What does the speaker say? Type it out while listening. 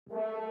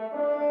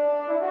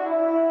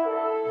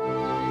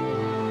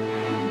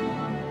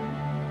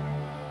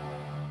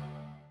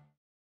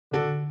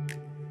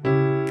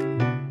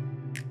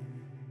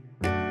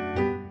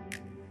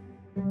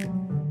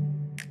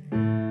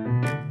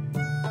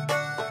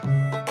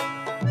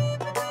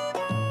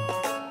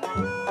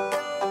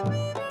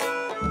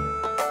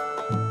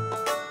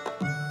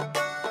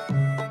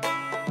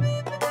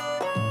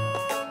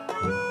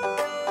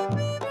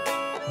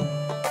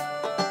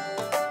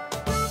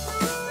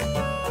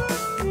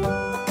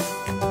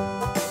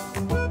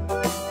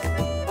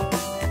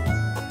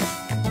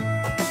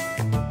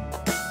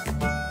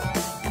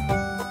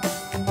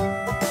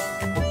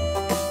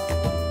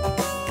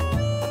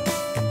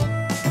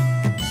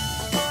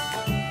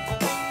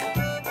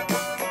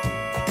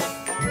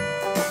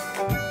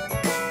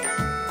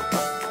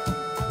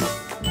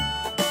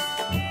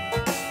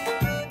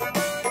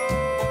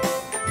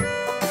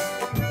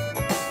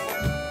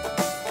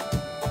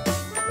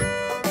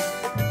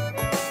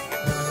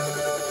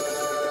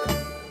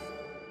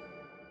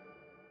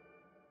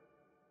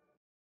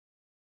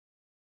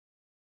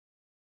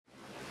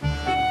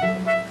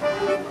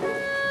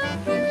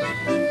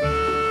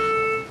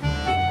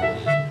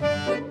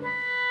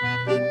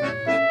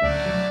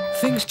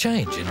Things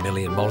change in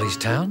Millie and Molly's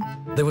town.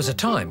 There was a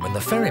time when the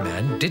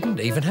ferryman didn't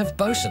even have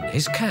Bosun,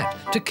 his cat,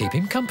 to keep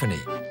him company.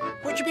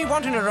 Would you be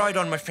wanting a ride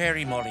on my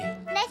ferry, Molly?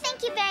 No,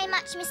 thank you very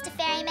much, Mr.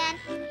 Ferryman.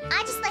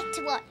 I just like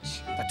to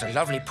watch. That's a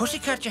lovely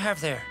pussycat you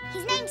have there.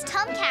 His name's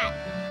Tomcat.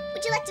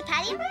 Would you like to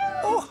pat him?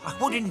 Oh, I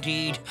would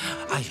indeed.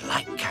 I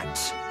like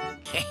cats.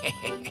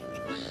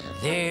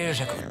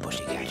 There's a good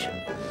pussycat.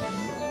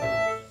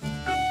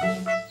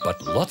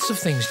 But lots of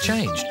things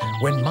changed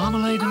when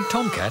Marmalade and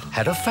Tomcat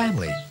had a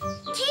family.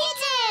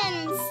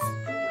 Kittens!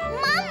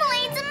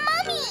 Marmalade's a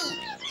mummy!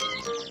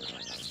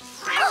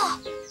 Oh!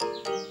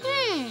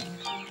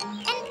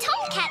 And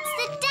Tomcat's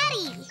the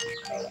daddy.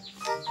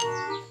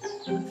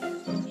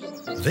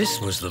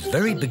 This was the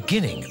very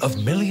beginning of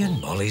Millie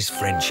and Molly's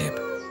friendship.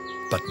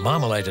 But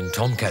Marmalade and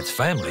Tomcat's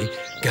family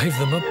gave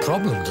them a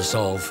problem to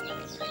solve. What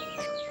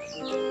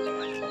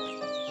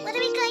are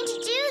we going to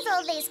do with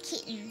all these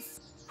kittens?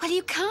 Well,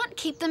 you can't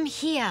keep them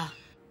here.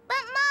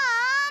 But,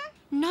 Mum!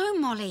 No,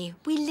 Molly.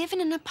 We live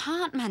in an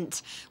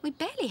apartment. We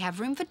barely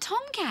have room for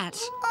Tomcat.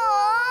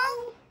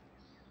 Aww.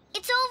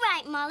 It's all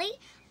right, Molly.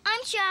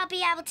 I'm sure I'll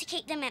be able to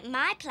keep them at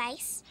my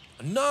place.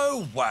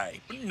 No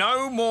way.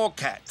 No more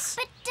cats.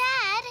 But,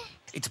 Dad...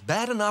 It's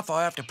bad enough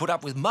I have to put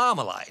up with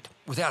Marmalade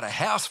without a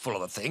house full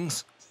of the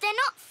things. They're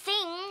not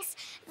things.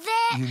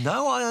 They're... You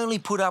know I only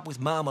put up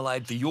with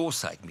Marmalade for your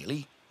sake,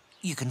 Millie.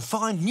 You can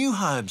find new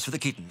homes for the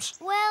kittens.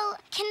 Well,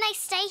 can they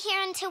stay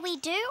here until we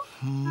do?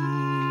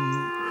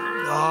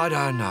 I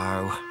don't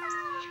know.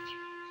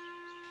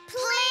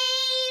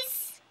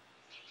 Please?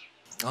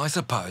 I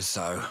suppose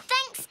so.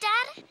 Thanks,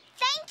 Dad.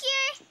 Thank you.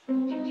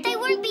 They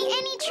won't be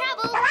any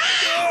trouble.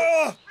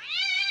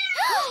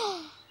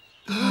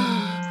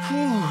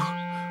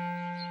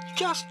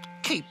 Just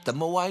keep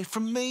them away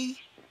from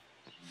me.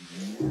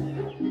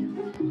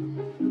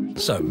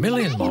 So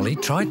Millie and Molly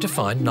tried to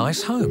find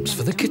nice homes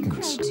for the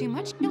kittens. Too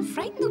much, you'll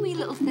frighten the wee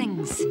little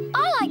things.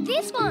 I like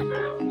this one.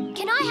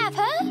 Can I have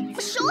her?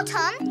 For sure,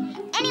 Tom.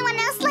 Anyone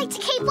else like to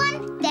keep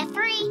one? They're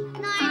free.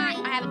 No. Sorry,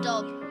 I have a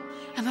dog.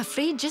 I'm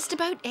afraid just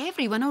about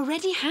everyone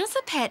already has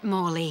a pet,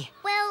 Molly.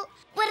 Well,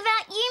 what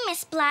about you,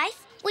 Miss Blythe?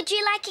 Would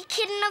you like a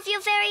kitten of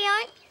your very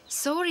own?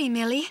 Sorry,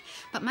 Millie,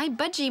 but my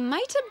budgie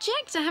might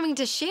object to having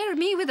to share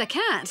me with a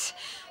cat.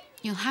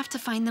 You'll have to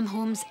find them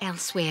homes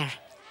elsewhere.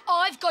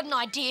 I've got an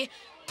idea.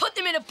 Put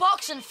them in a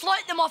box and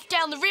float them off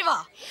down the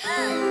river.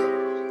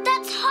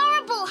 That's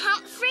horrible,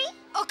 Humphrey.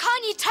 Oh,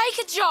 can't you take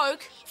a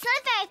joke? It's not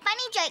a very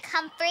funny joke,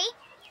 Humphrey.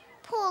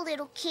 Poor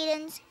little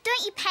kittens.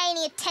 Don't you pay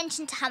any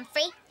attention to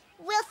Humphrey.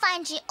 We'll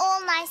find you all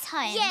nice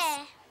homes.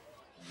 Yeah.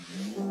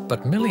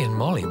 But Millie and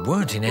Molly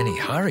weren't in any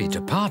hurry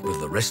to part with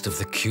the rest of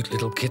the cute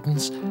little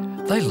kittens.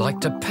 They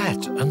liked to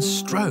pat and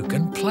stroke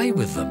and play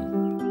with them.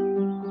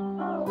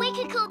 We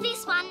could call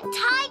this one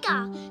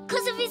Tiger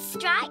because of his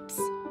stripes.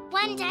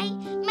 One day,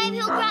 maybe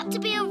he'll grow up to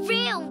be a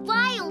real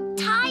wild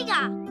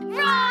tiger.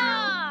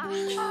 Roar!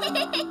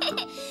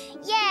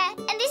 Yeah,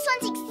 and this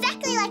one's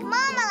exactly like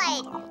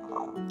Marmalade.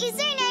 Is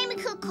there a name we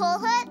could call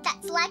her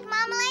that's like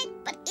Marmalade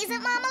but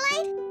isn't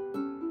Marmalade?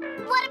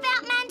 What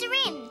about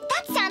Mandarin?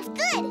 That sounds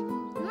good.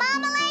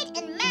 Marmalade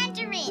and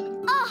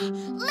Mandarin. Oh,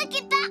 look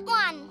at that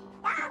one.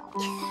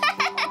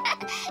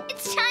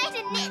 It's trying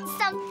to knit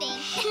something.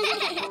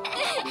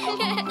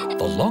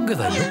 The longer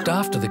they looked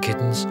after the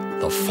kittens,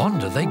 the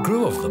fonder they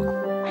grew of them.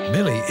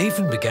 Millie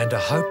even began to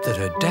hope that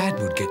her dad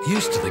would get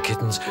used to the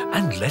kittens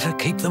and let her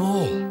keep them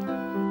all.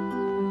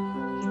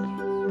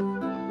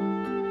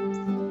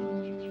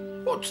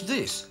 What's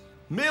this?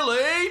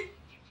 Millie!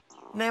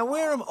 Now,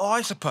 where am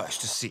I supposed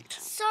to sit?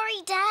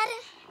 Sorry, Dad.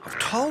 I've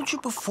told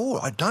you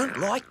before, I don't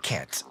like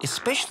cats,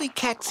 especially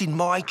cats in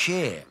my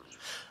chair.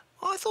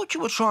 I thought you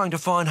were trying to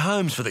find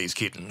homes for these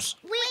kittens.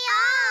 We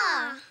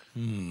are.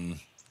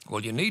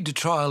 Well, you need to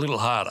try a little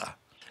harder.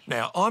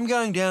 Now, I'm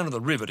going down to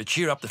the river to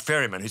cheer up the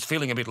ferryman who's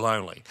feeling a bit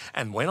lonely.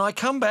 And when I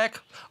come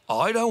back,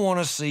 I don't want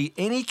to see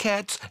any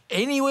cats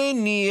anywhere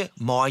near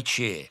my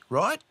chair,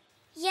 right?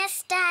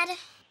 Yes, Dad.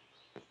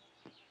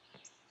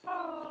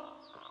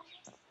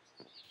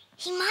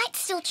 He might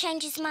still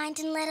change his mind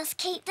and let us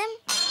keep them.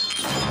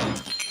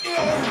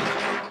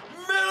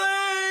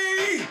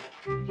 Millie!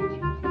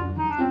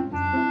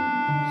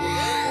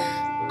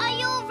 Are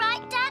you all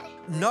right, Dad?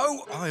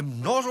 No,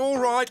 I'm not all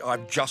right.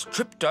 I've just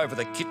tripped over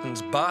the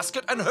kitten's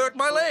basket and hurt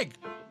my leg.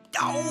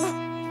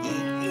 Oh!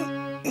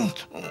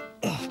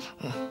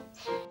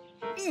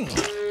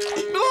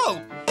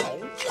 Oh!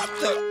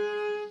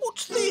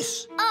 What's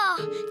this? Oh,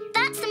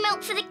 that's the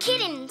milk for the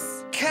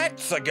kittens.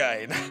 Cats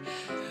again.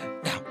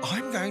 Now,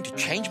 I'm going to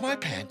change my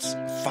pants,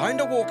 find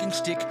a walking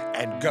stick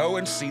and go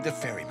and see the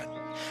ferryman.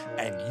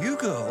 And you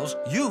girls,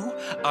 you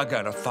are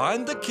going to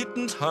find the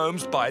kittens'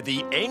 homes by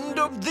the end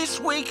of this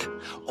week,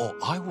 or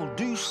I will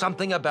do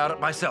something about it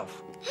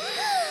myself.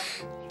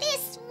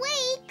 This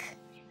week?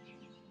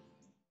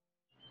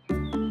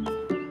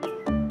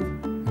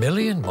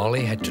 Millie and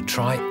Molly had to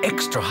try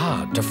extra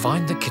hard to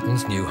find the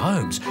kittens' new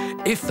homes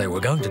if they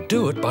were going to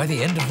do it by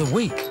the end of the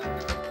week.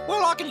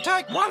 Well, I can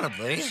take one of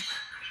these.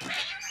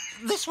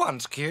 This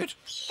one's cute.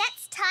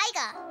 That's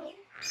Tiger.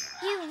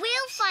 You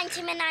will find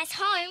him a nice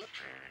home,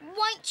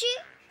 won't you?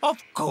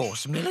 Of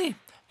course, Millie.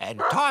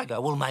 And Tiger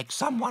will make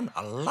someone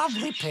a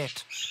lovely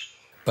pet.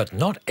 But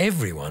not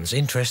everyone's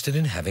interested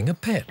in having a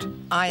pet.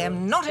 I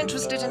am not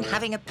interested in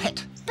having a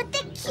pet. But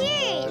they're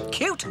cute.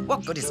 Cute?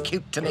 What good is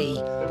cute to me?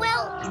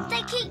 Well,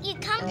 they keep you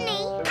company.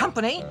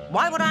 Company?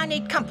 Why would I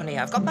need company?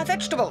 I've got my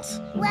vegetables.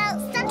 Well,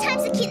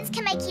 sometimes the kittens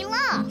can make you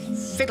laugh.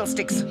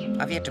 Fiddlesticks.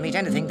 I've yet to meet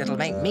anything that'll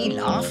make me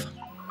laugh.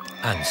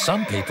 And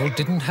some people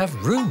didn't have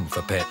room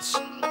for pets.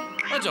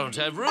 I don't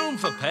have room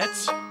for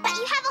pets. But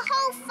you have a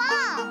whole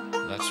farm.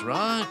 That's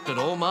right, but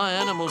all my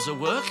animals are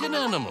working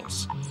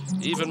animals.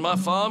 Even my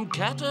farm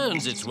cat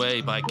earns its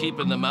way by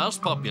keeping the mouse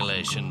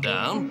population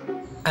down.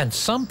 And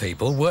some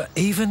people were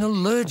even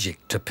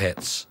allergic to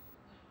pets.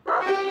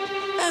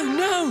 Oh,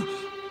 no!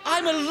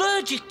 I'm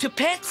allergic to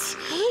pets.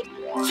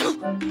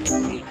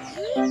 Sorry,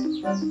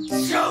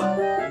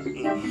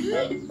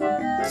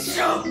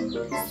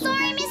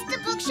 Mr.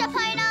 Bookshop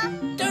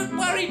owner. Don't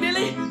worry,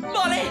 Millie.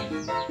 Molly,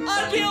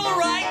 I'll be all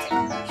right.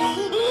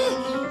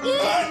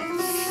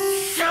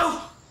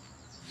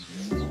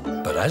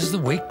 But as the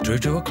week drew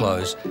to a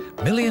close,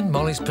 Millie and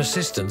Molly's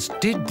persistence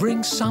did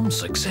bring some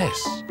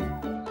success.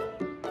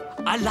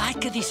 I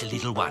like this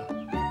little one.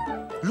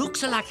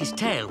 Looks like his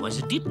tail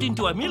was dipped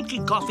into a milky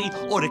coffee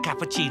or a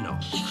cappuccino.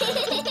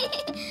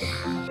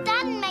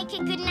 That'd make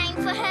a good name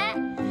for her.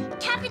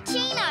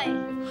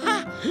 Cappuccino.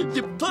 Ha!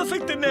 The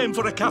perfect name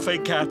for a cafe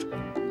cat.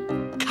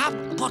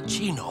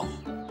 Cappuccino.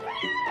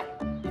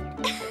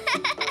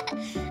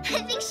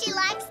 I think she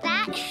likes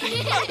that.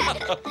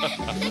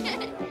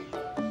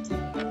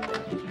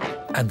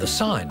 And the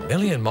sign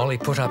Millie and Molly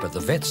put up at the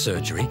vet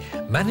surgery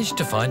managed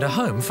to find a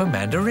home for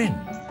Mandarin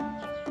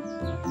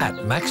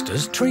at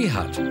Maxter's tree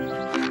hut.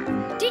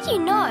 Did you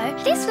know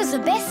this was the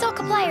best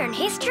soccer player in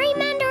history,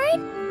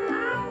 Mandarin?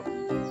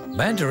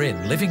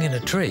 Mandarin living in a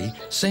tree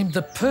seemed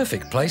the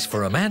perfect place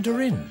for a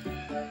mandarin.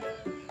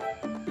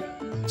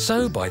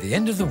 So by the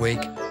end of the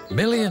week,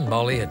 Millie and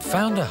Molly had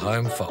found a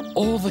home for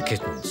all the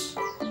kittens.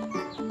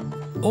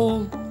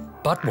 All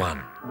but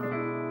one.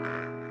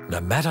 No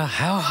matter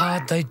how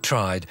hard they'd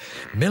tried,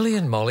 Millie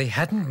and Molly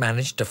hadn't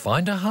managed to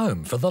find a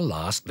home for the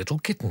last little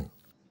kitten.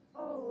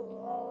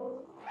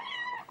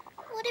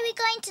 What are we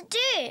going to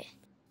do?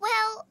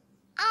 Well,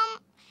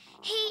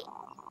 he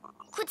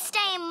could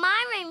stay in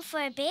my room for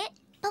a bit.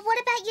 But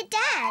what about your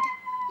dad?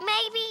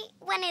 Maybe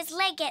when his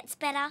leg gets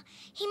better,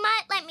 he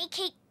might let me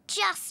keep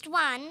just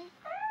one.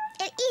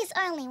 It is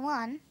only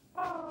one.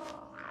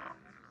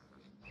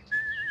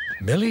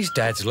 Millie's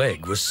dad's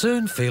leg was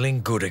soon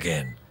feeling good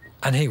again,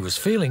 and he was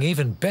feeling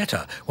even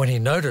better when he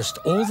noticed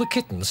all the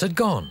kittens had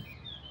gone.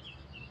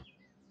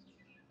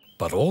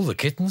 But all the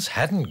kittens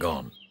hadn't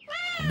gone.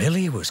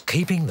 Millie was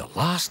keeping the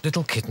last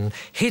little kitten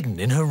hidden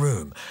in her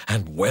room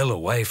and well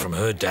away from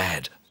her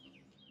dad.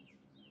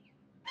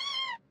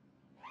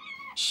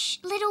 Shh,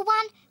 little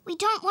one. We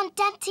don't want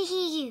Dad to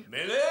hear you.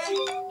 Millie?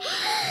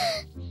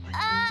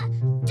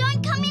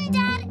 Don't come in,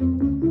 Dad.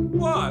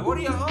 Why? What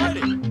are you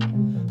hiding?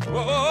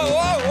 Whoa,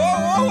 whoa, whoa,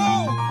 whoa, whoa, whoa!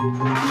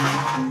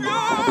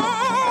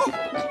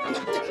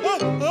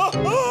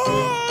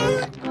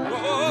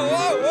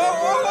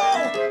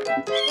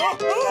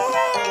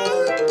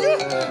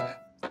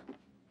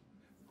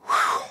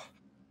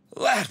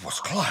 That was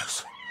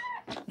close.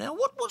 Now,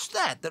 what was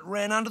that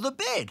ran under the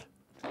bed?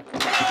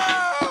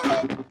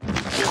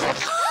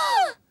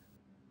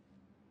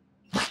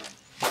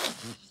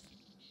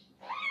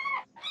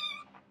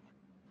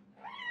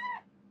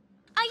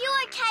 Are you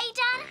okay,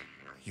 Dad?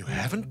 You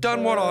haven't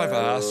done what I've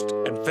asked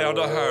and found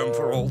a home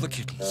for all the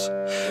kittens.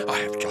 I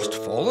have just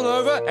fallen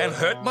over and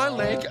hurt my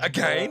leg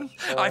again.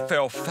 I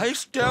fell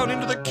face down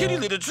into the kitty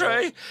litter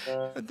tray.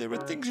 And there are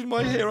things in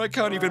my hair I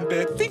can't even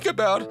bear think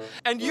about.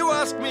 And you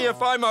ask me if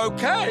I'm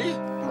okay?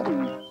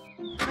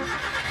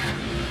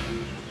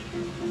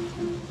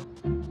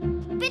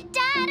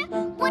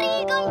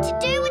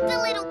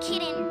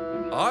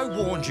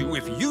 warned you,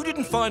 if you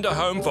didn't find a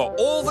home for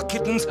all the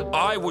kittens,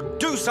 I would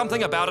do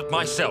something about it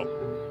myself.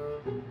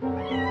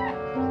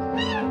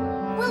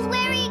 Well,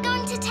 where are you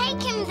going to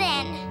take him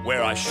then?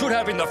 Where I should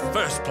have in the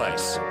first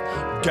place.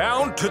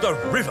 Down to the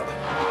river.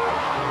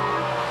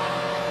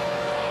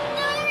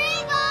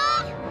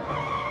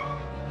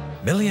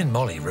 Millie and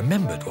Molly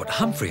remembered what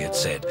Humphrey had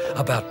said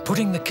about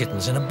putting the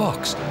kittens in a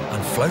box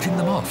and floating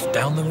them off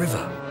down the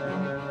river.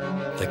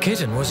 The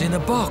kitten was in a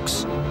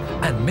box,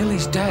 and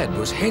Millie's dad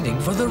was heading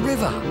for the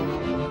river.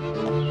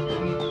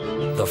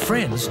 The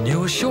friends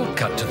knew a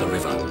shortcut to the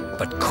river,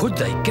 but could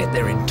they get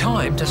there in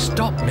time to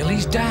stop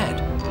Millie's dad?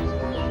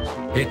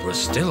 It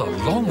was still a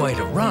long way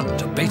to run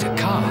to beat a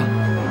car.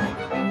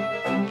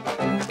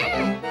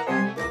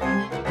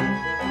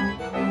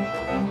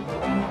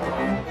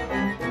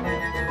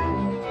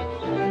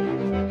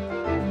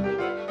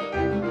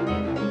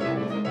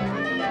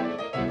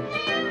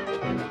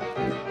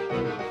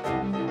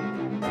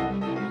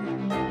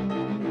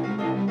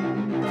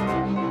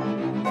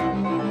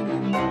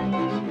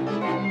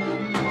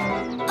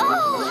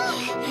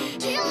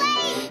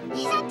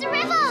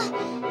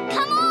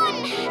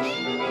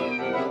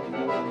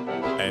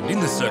 And in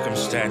the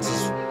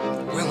circumstances,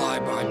 well, I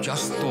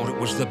just thought it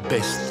was the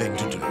best thing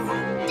to do.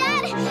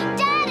 Dad,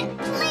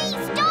 please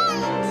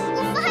don't.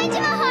 We'll find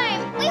him a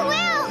home. We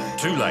will.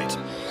 Too late.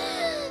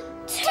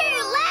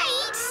 Too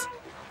late?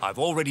 I've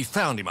already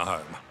found him a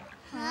home.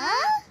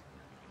 Huh?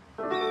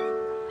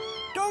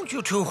 Don't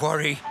you two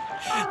worry.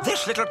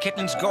 This little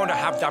kitten's going to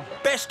have the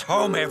best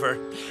home ever,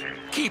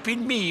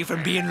 keeping me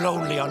from being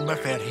lonely on my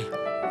ferry.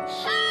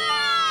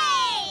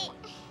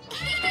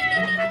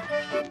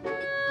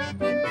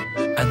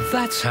 And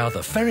that's how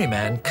the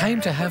ferryman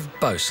came to have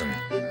Bosun,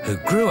 who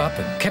grew up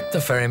and kept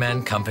the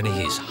ferryman company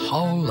his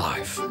whole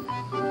life.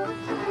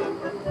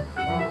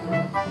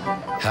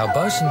 How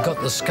Bosun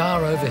got the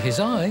scar over his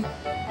eye?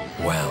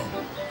 Well,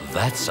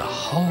 that's a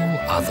whole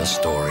other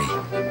story.